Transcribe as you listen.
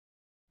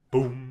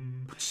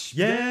Boom.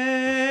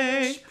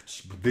 Yay!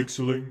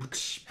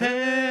 VikzeLink.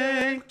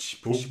 Hey!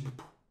 Boom.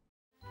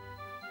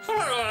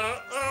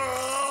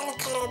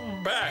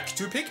 Welcome back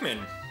to Pikmin.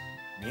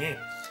 Yeah.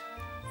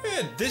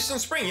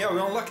 Distant Spring. Yeah,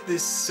 we unlocked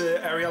this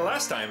area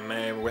last time.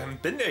 We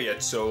haven't been there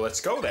yet, so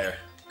let's go there.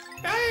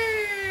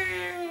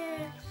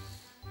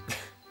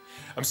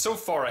 I'm so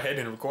far ahead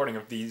in recording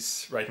of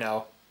these right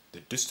now. The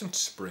Distant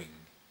Spring.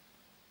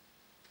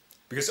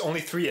 Because only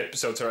 3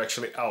 episodes are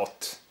actually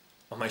out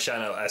on my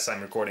channel as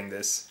I'm recording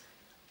this.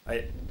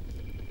 I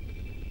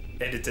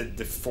edited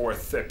the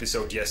 4th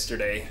episode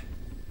yesterday,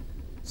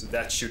 so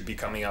that should be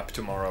coming up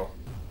tomorrow.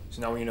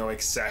 So now you know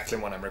exactly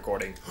when I'm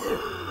recording.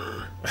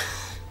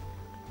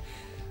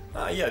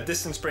 Yeah,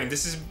 Distant Spring.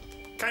 This is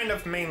kind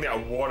of mainly a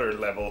water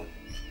level,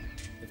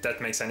 if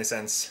that makes any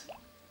sense.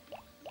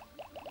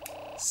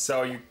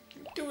 So you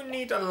do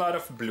need a lot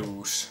of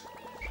blues.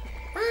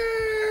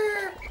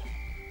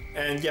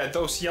 And yeah,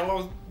 those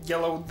yellow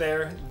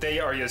there, they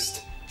are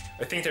just,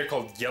 I think they're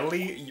called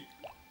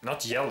not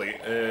jelly,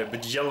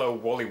 but yellow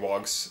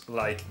wollywogs,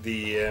 like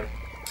the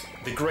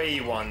gray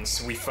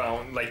ones we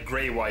found, like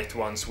gray-white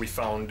ones we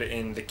found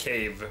in the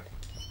cave,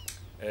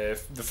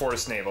 the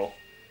forest navel.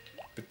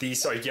 But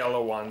these are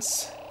yellow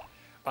ones.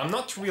 I'm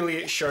not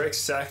really sure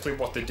exactly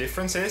what the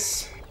difference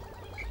is.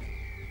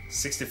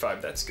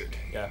 65, that's good,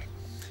 yeah.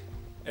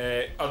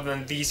 Other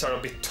than these are a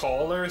bit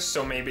taller,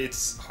 so maybe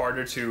it's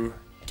harder to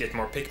get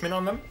more Pikmin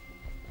on them.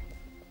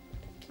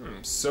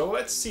 So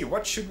let's see,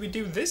 what should we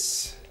do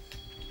this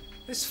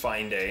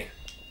fine day?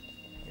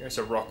 Here's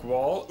a rock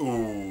wall.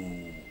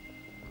 Ooh.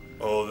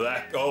 Oh,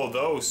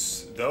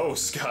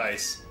 those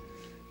guys.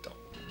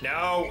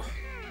 No.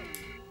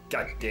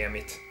 God damn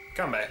it.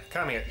 Come back,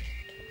 come here.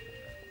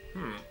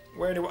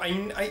 Where do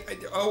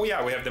oh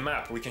yeah, we have the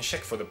map. We can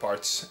check for the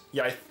parts.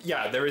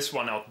 Yeah, there is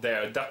one out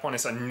there. That one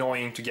is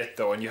annoying to get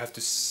though, and you have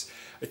to,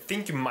 I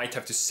think you might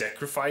have to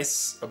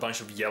sacrifice a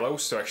bunch of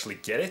yellows to actually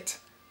get it.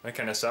 That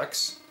kind of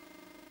sucks.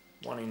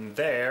 One in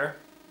there,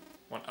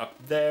 one up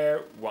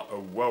there, one,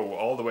 oh whoa,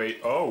 all the way,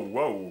 oh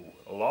whoa,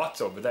 a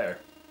lot over there.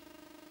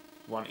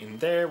 One in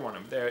there, one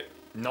up there.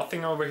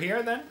 Nothing over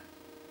here then?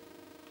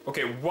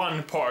 Okay,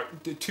 one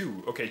part,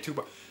 2, okay, 2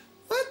 parts.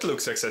 That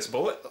looks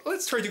accessible.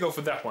 Let's try to go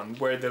for that one,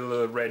 where the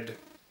little red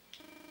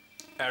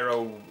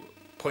arrow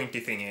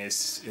pointy thing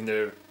is in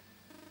the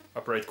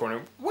upper right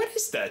corner. What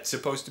is that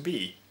supposed to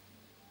be?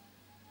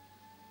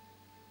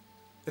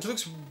 It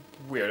looks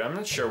weird. I'm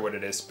not sure what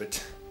it is,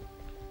 but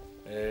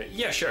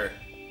yeah, sure.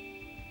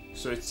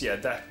 So it's, yeah,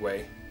 that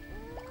way.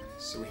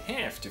 So we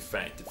have to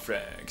fight the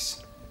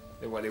frogs,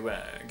 the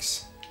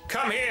wollywogs.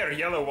 Come here,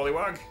 yellow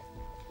wollywog,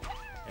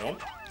 and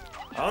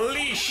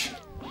unleash.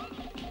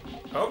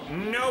 Oh,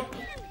 nope.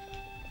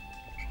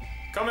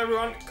 Come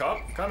everyone,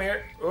 come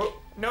here. Oh,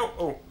 no,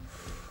 oh.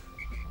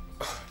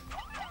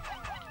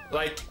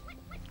 Like,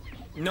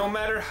 no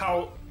matter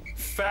how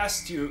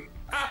fast you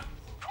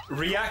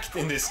react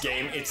in this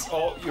game,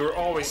 you're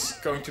always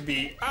going to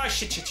be,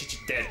 shit,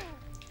 dead.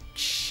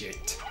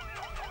 Shit.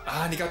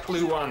 They got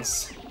blue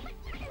ones.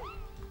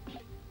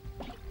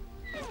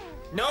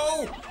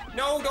 No,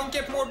 don't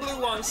get more blue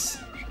ones.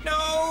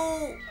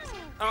 No.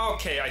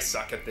 Okay, I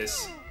suck at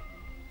this.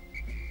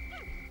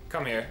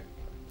 Come here.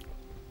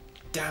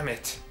 Damn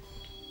it.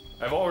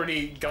 I've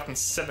already gotten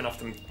 7 of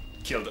them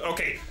killed.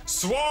 Okay,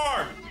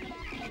 swarm!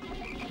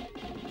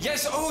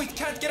 Yes, oh, it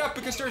can't get up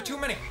because there are too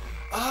many.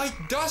 It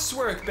does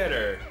work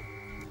better.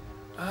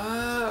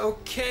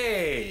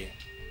 Okay.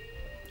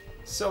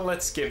 So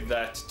let's give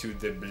that to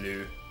the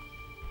blue.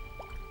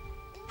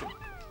 2,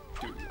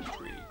 3,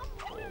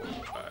 4,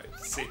 5,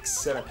 6,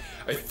 7.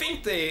 I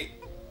think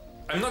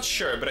I'm not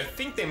sure, but I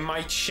think they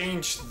might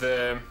change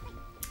the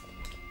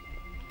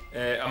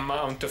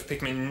amount of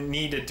Pikmin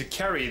needed to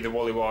carry the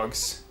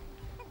wollywogs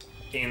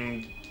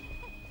in.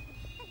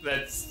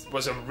 That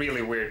was a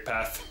really weird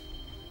path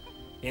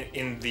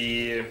in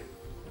the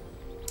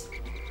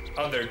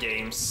other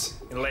games,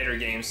 in later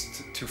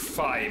games, to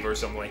 5 or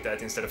something like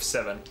that instead of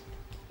 7.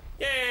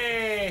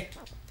 Yay!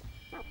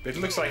 But it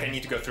looks like I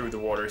need to go through the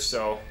water,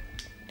 so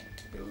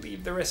we'll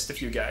leave the rest of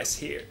you guys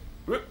here.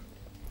 Whoop.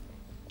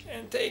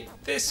 And take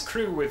this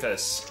crew with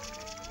us.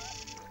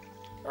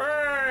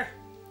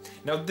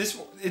 Now this,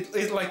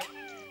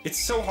 it's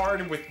so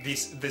hard with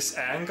this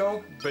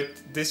angle,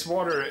 but this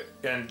water,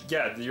 and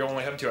yeah, you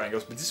only have 2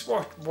 angles, but this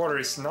water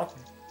is not.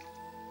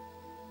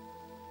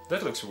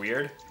 That looks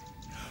weird.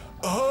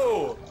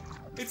 Oh,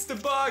 it's the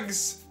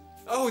bugs.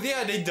 Oh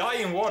yeah, they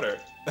die in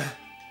water.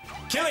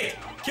 Kill it,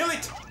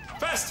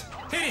 fast,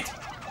 hit it,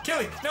 kill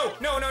it. No,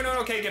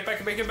 okay, get back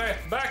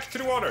to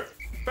the water,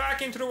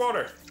 back into the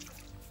water.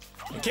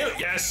 Kill it,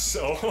 yes.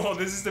 Oh,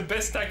 this is the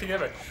best tactic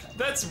ever.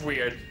 That's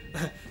weird.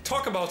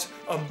 Talk about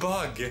a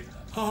bug.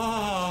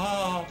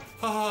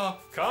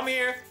 Come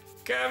here,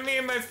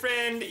 my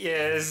friend.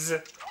 Yes.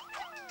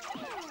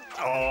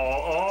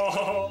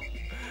 Oh,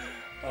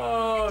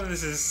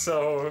 this is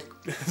so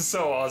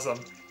awesome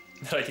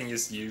that I can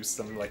just use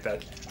them like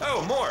that.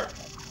 Oh, more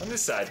on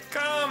this side.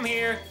 Come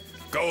here.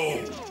 Go.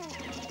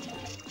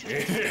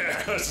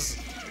 Yes.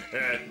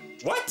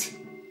 What?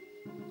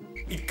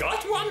 It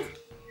got one?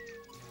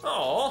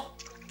 Oh.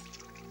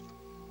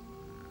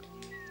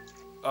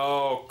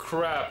 Oh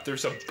crap,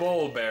 there's a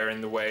bull bear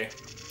in the way.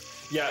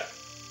 Yeah.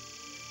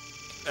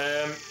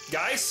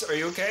 Guys, are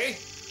you okay?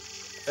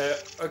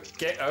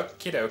 Okay,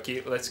 okie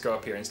dokie. Let's go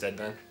up here instead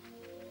then.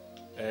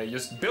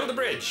 Just build a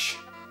bridge.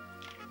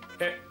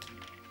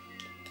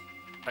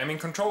 I'm in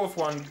control of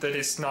one that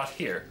is not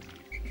here.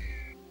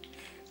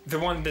 The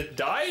one that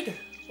died?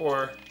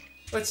 Or...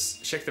 Let's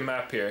check the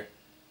map here.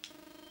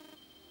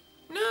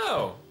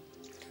 No!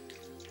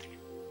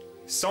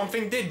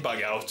 Something did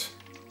bug out.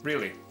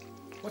 Really.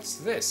 What's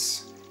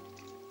this?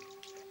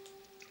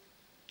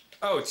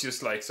 Oh, it's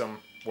just like some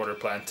water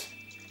plant.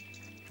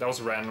 That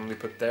was randomly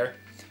put there.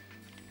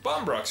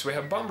 Bomb rocks, we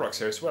have bomb rocks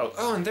here as well.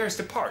 Oh, and there's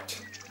the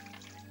part.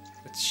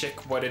 Let's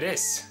check what it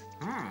is.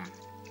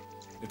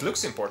 It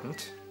looks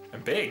important.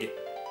 And big.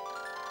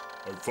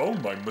 I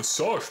found my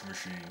massage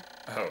machine.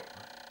 Oh.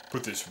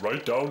 Put this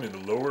right down in the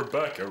lower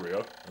back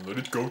area and let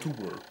it go to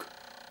work.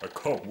 I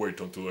can't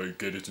wait until I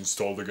get it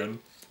installed again,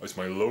 as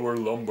my lower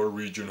lumbar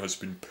region has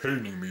been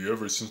paining me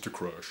ever since the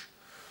crash.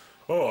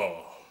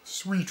 Ah,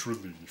 sweet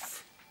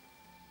relief.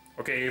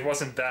 Okay, it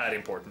wasn't that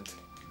important.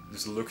 It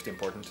just looked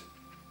important.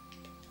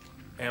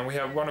 And we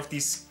have one of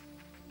these,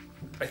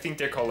 I think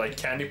they're called like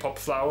candy pop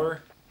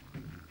flower.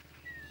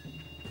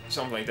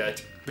 Something like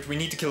that. But we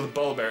need to kill the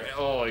bull bear.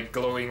 Oh, like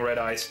glowing red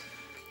eyes.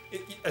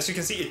 As you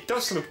can see, it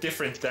does look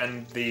different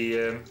than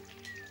the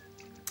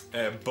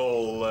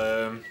bull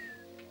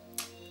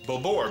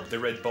borb, the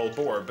red bull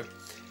borb.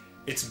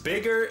 It's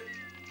bigger.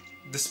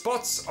 The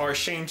spots are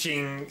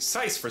changing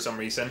size for some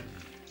reason,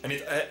 and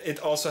it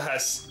also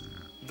has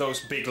those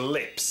big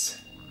lips.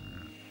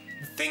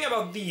 The thing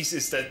about these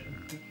is that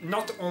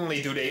not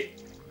only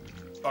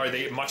are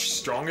they much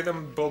stronger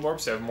than bull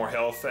borbs, they have more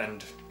health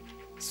and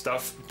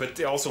stuff, but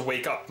they also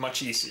wake up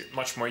much easier,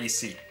 much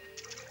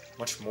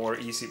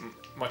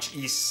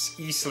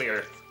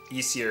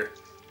easier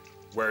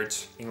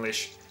words,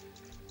 English.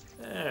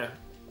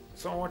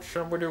 So what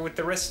shall we do with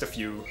the rest of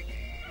you?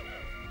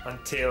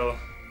 Until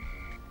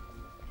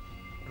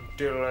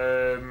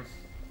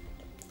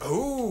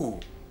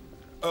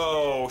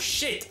oh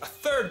shit, a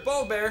third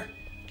bull bear.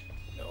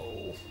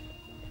 No,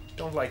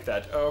 don't like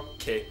that.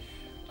 Okay,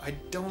 I'm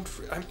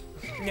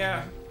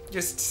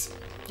just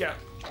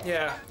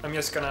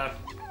gonna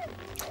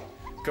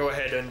go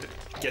ahead and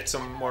get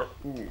some more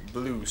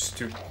blues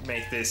to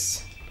make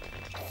this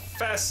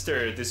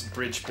faster, this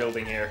bridge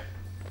building here.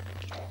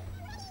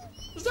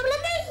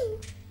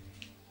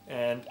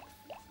 And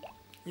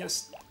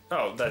yes,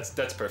 oh,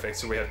 that's perfect.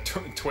 So we have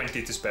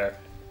 20 to spare.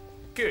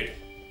 Good.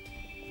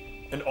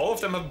 And all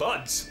of them have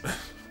bugs.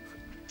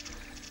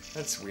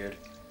 That's weird.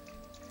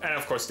 And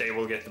of course they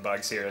will get the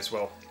bugs here as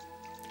well.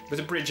 But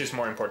the bridge is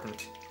more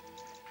important.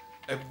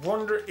 I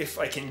wonder if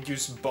I can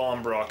use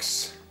bomb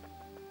rocks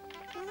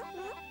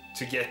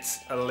to get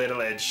a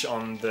little edge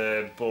on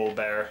the bull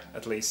bear,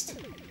 at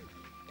least.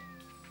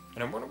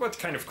 And I wonder what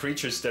kind of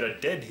creatures that are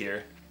dead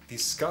here.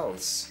 These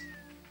skulls.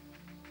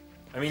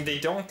 I mean, they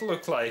don't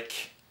look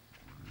like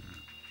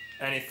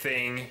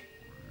anything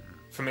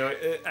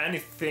familiar.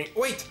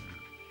 Wait!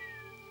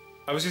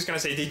 I was just gonna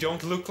say they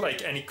don't look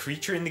like any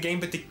creature in the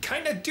game, but they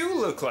kind of do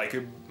look like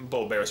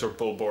bull bears or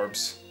bull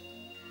borbs.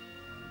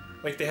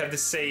 Like they have the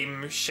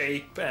same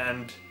shape,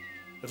 and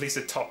at least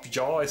the top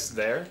jaw is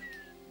there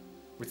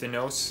with the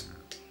nose.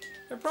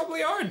 There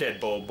probably are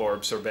dead bull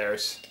borbs or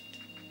bears.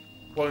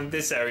 Well, in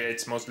this area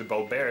it's mostly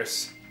bull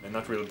bears and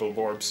not really bull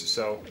borbs,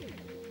 so...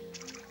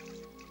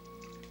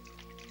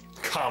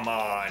 Come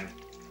on!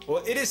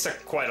 Well, it is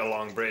quite a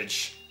long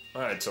bridge.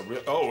 It's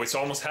it's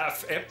almost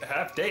half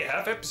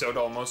episode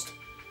almost.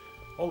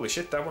 Holy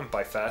shit, that went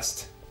by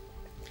fast.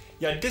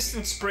 Yeah,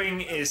 Distant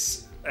Spring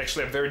is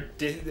actually a very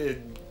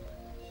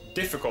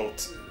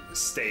difficult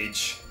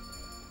stage.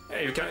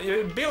 Yeah,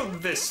 you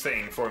build this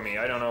thing for me.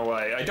 I don't know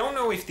why. I don't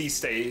know if these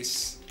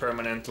stays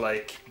permanent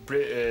like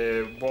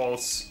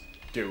walls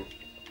do.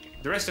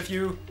 The rest of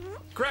you,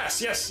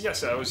 grass.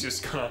 Yes. I was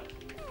just gonna.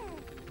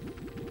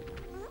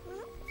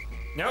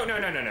 No.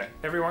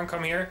 Everyone,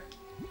 come here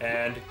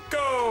and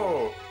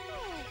go.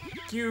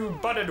 You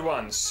budded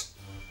ones.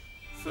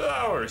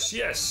 Flowers.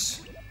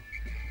 Yes.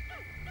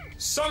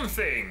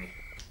 Something.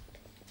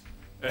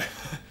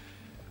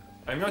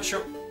 I'm not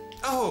sure.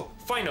 Oh,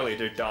 finally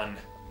they're done.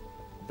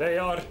 They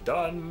are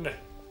done.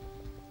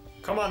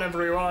 Come on,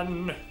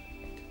 everyone.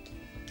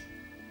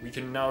 We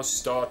can now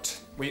start.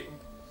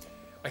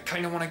 I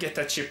kind of want to get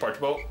that ship part.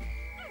 Well.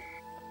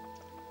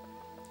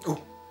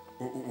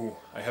 Ooh.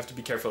 I have to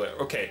be careful there.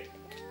 Okay.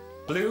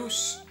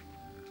 Blues.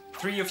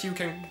 3 of you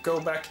can go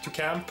back to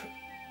camp.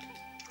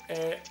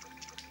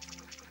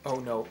 Oh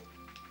no.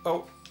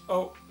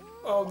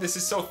 Oh, this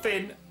is so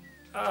thin.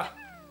 I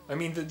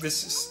mean this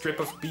strip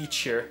of beach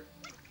here.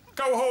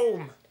 Go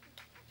home!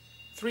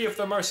 3 of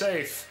them are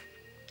safe.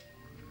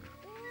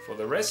 For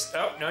the rest,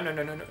 oh, no.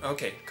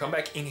 Okay, come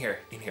back in here.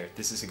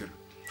 This is a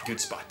good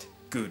spot.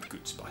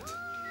 Good spot.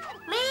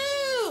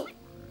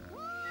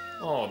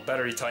 Oh,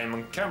 battery time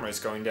on camera is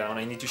going down.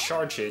 I need to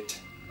charge it.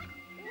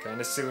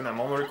 Kinda soon. I'm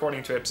only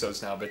recording 2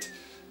 episodes now, but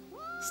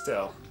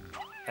still.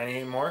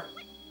 Any more?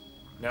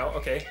 No?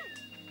 Okay.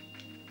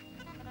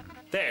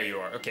 There you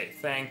are. Okay,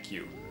 thank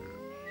you.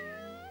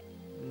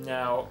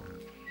 Now...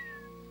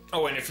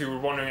 Oh, and if you were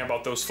wondering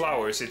about those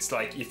flowers, it's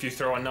like if you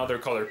throw another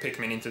color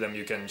Pikmin into them,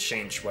 you can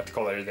change what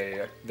color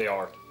they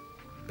are,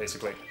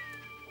 basically.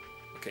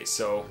 Okay,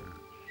 so...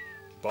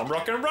 Bomb,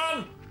 rock, and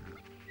run!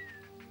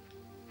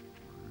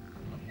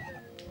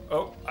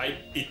 Oh,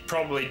 it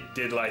probably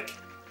did like...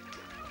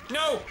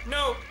 No!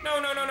 No! No,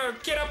 no, no, no!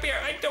 Get up here!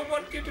 I don't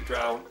want you to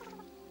drown!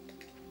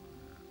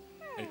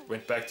 It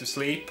went back to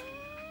sleep.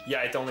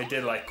 Yeah, it only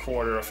did like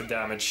quarter of the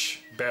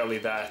damage. Barely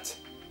that.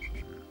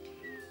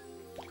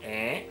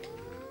 Eh?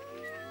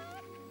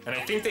 And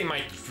I think they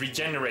might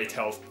regenerate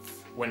health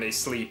when they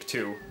sleep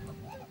too.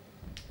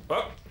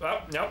 Oh,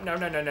 oh, no, no,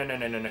 no, no, no, no,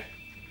 no, no, no.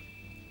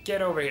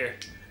 Get over here.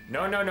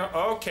 No, no, no,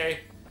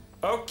 okay.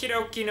 Okie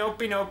dokie,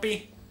 nopey,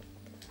 nopey.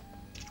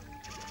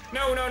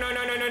 No, no, no,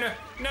 no, no, no, no,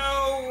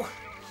 no!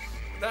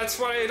 That's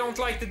why I don't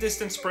like the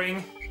distant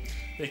spring.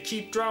 They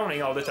keep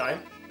drowning all the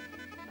time.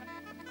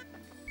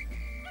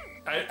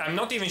 I'm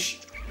not even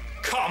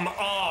Come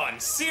on!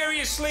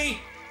 Seriously?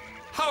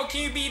 How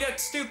can you be that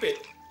stupid?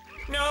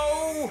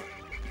 No!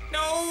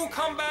 No!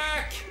 Come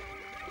back!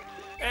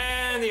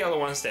 And the other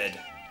one's dead.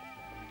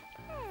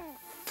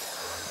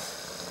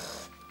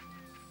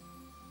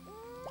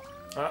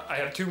 I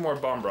have 2 more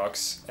bomb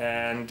rocks,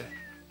 and...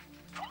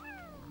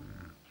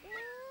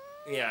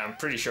 Yeah, I'm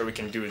pretty sure we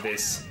can do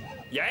this.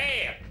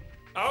 Yeah!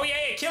 Oh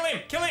yeah! Kill him!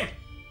 Kill him!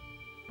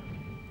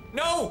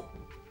 No!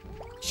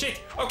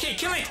 Shit! Okay,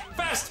 kill it!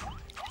 Fast!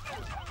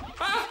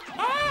 Ah!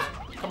 Ah!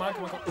 Come on,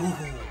 come on, come on.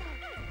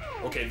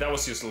 Ooh. Okay, that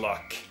was just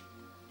luck.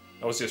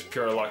 That was just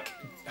pure luck.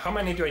 How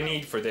many do I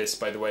need for this,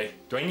 by the way?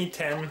 Do I need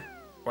 10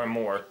 or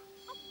more?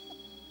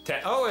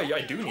 10. Oh,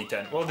 I do need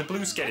 10. Well, the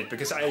blues get it,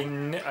 because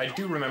I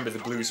do remember the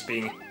blues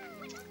being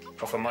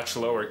of a much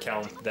lower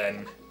count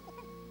than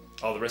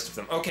all the rest of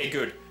them. Okay,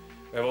 good.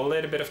 We have a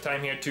little bit of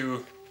time here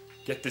to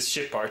get this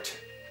ship part.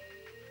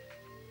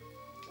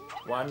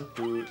 1,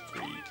 2,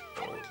 3,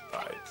 4,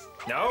 5.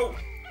 No!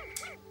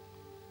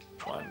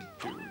 1,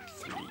 2,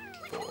 3,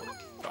 4,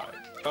 5.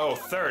 Oh,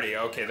 30.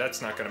 Okay,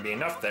 that's not gonna be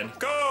enough then.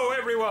 Go,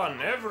 everyone!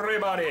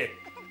 Everybody!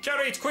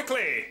 Carry it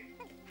quickly!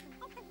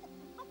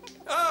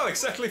 Oh,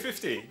 exactly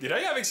 50. Did I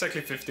have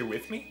exactly 50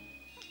 with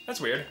me?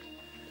 That's weird.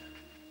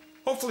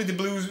 Hopefully the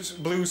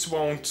blues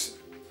won't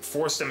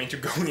force them into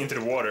going into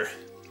the water.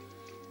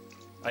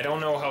 I don't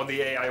know how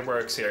the AI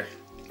works here.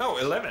 Oh,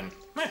 11.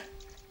 Meh.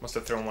 Must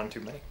have thrown 1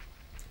 too many.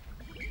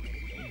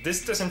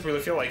 This doesn't really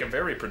feel like a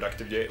very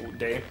productive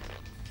day.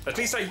 At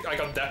least I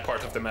got that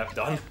part of the map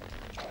done.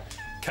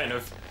 Kind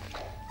of...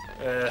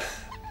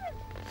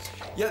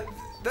 Yeah,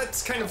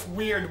 that's kind of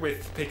weird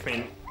with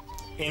Pikmin.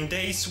 In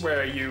days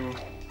where you...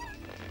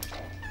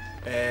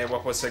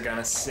 what was I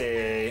gonna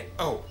say?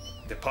 Oh,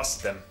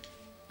 deposit them.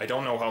 I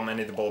don't know how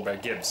many the ball bear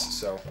gives,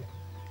 so...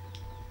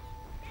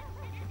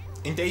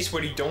 In days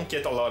where you don't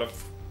get a lot of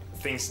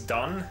things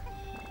done,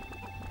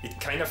 it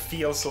kind of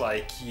feels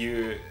like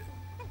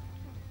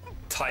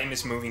time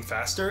is moving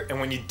faster, and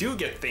when you do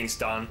get things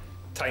done,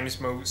 time is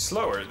moving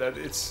slower.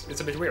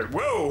 It's a bit weird.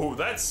 Whoa,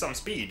 that's some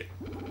speed.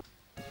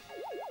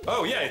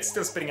 Oh yeah, it's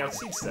still spitting out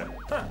seeds there.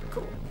 Huh,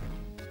 cool.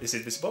 Is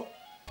it visible?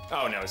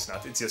 Oh no, it's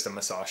not. It's just a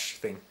massage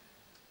thing.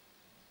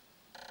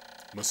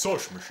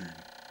 Massage machine.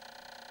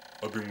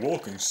 I've been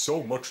walking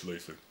so much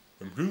lately.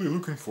 I'm really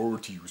looking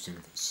forward to using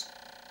this.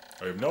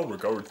 I have now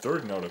recovered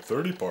 13 out of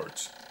 30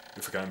 parts.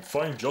 If I can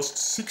find just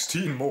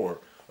 16 more,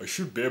 I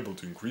should be able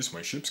to increase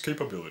my ship's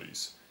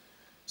capabilities.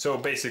 So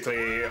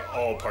basically,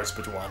 all parts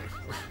but 1.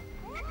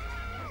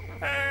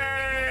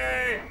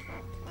 Hey!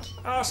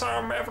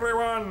 Awesome,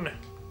 everyone!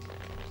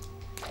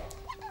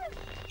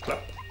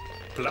 Plop,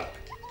 plop,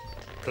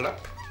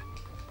 plop,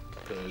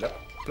 plop,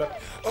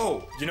 plop.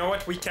 Oh, you know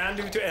what we can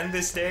do to end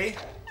this day?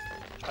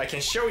 I can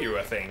show you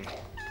a thing.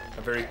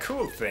 A very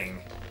cool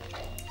thing.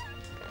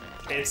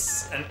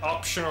 It's an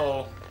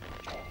optional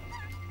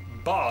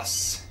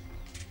boss.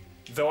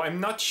 Though I'm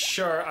not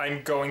sure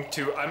I'm going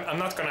to... I'm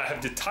not gonna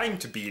have the time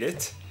to beat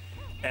it.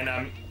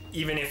 And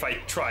even if I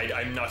tried,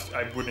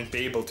 I wouldn't be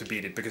able to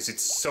beat it because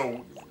it's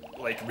so,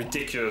 like,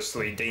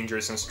 ridiculously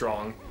dangerous and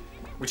strong.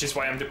 Which is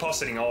why I'm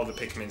depositing all the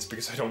Pikmins,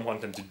 because I don't want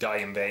them to die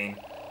in vain.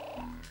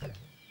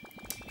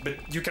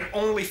 But you can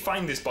only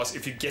find this boss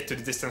if you get to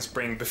the distant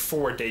spring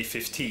before day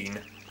 15.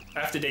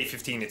 After day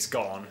 15 it's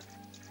gone.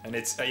 And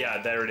it's,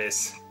 yeah, there it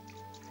is.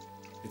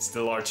 It's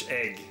the large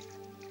egg.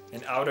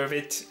 And out of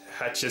it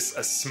hatches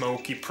a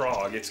smoky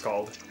prog, it's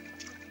called.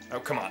 Oh,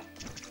 come on.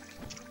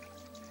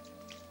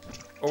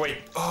 Oh wait,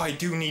 oh, I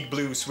do need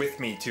blues with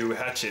me to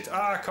hatch it.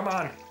 Ah, come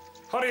on.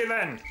 Hurry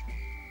then.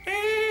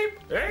 Eep,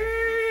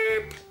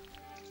 eep.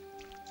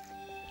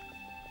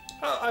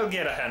 I'll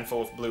get a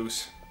handful of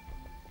blues.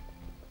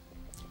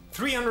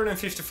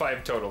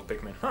 355 total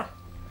Pikmin, huh?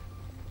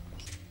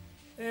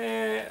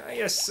 I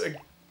guess a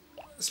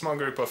small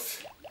group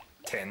of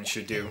 10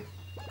 should do.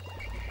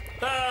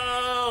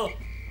 Oh!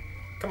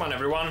 Come on,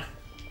 everyone.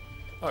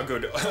 Oh,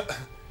 good.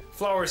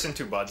 Flowers and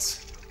 2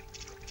 buds.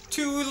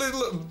 2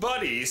 little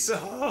buddies.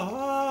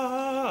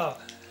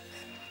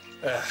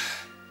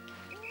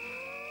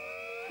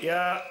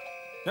 Yeah.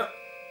 No.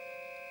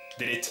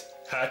 Did it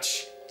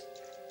hatch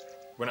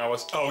when I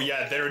was... Oh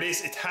yeah, there it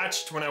is. It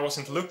hatched when I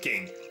wasn't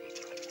looking.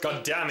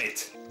 God damn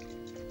it.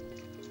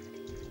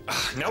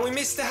 Now we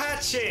missed the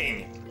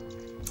hatching.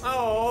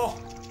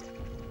 Oh.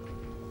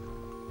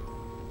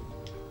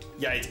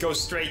 Yeah, it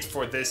goes straight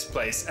for this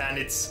place and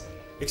it's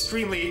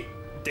extremely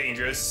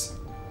dangerous.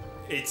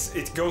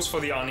 It goes for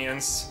the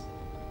onions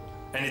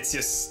and it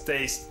just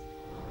stays.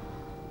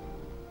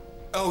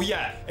 Oh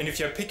yeah, and if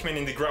you have Pikmin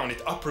in the ground,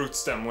 it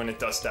uproots them when it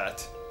does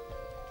that.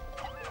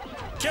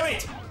 Kill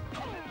it!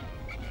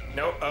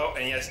 No, oh,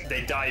 and yes,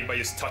 they die by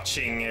just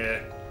touching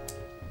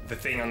the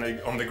thing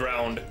on the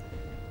ground.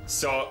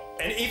 So,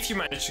 and if you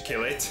manage to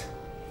kill it,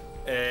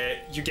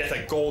 you get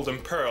a golden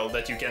pearl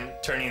that you can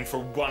turn in for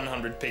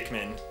 100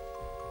 Pikmin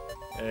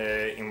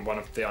in one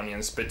of the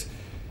onions.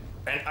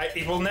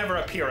 It will never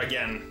appear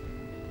again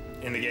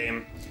in the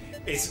game.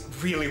 It's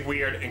really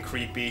weird and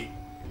creepy,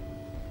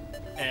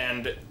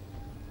 and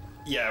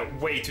yeah,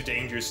 way too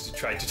dangerous to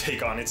try to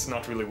take on. It's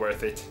not really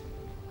worth it.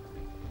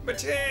 But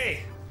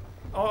hey,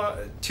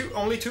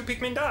 only 2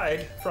 Pikmin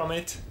died from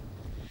it.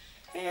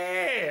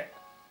 Yeah.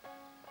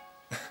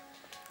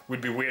 Would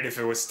be weird if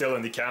it was still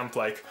in the camp,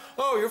 like,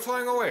 oh, you're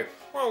flying away.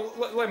 Well,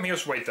 let me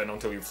just wait then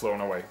until you've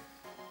flown away.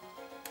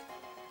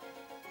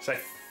 So I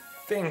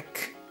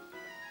think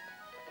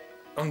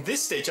on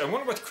this stage, I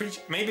wonder what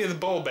creature. Maybe the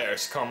ball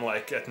bears come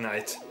like at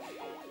night,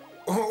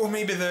 or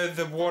maybe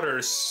the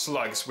water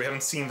slugs. We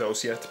haven't seen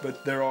those yet,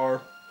 but there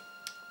are,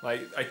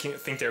 like, I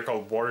think they're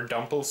called water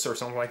dumples or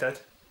something like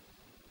that.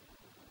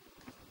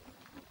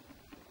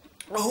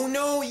 Oh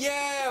no!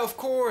 Yeah, of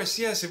course.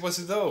 Yes, it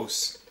was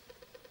those.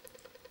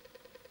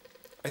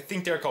 I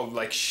think they're called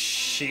like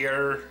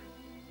sheer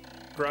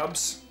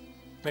grubs,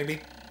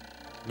 maybe.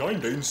 9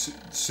 days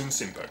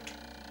since impact.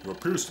 There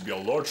appears to be a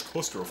large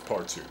cluster of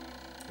parts here.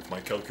 If my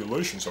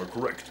calculations are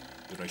correct,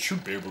 then I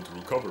should be able to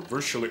recover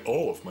virtually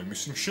all of my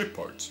missing ship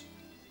parts.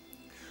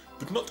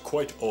 But not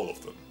quite all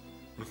of them.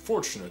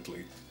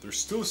 Unfortunately, there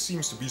still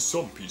seems to be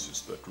some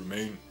pieces that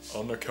remain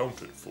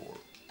unaccounted for.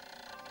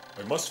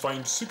 I must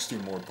find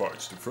 16 more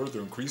parts to further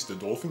increase the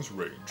Dolphin's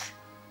range.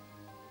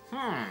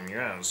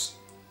 Yes.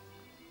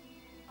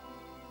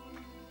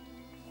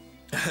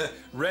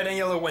 Red and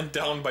yellow went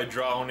down by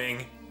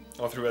drowning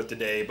all throughout the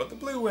day, but the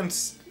blue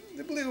ones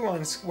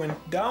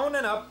went down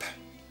and up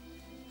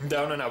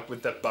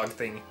with that bug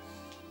thing,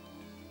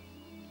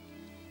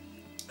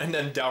 and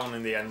then down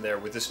in the end there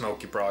with the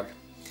smoky prog.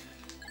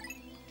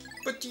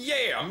 But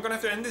yeah, I'm gonna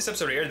have to end this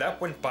episode here. That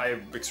went by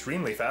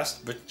extremely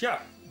fast, but yeah,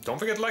 don't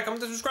forget to like,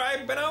 comment, and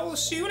subscribe, and I will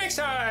see you next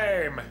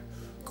time.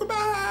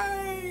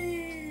 Goodbye.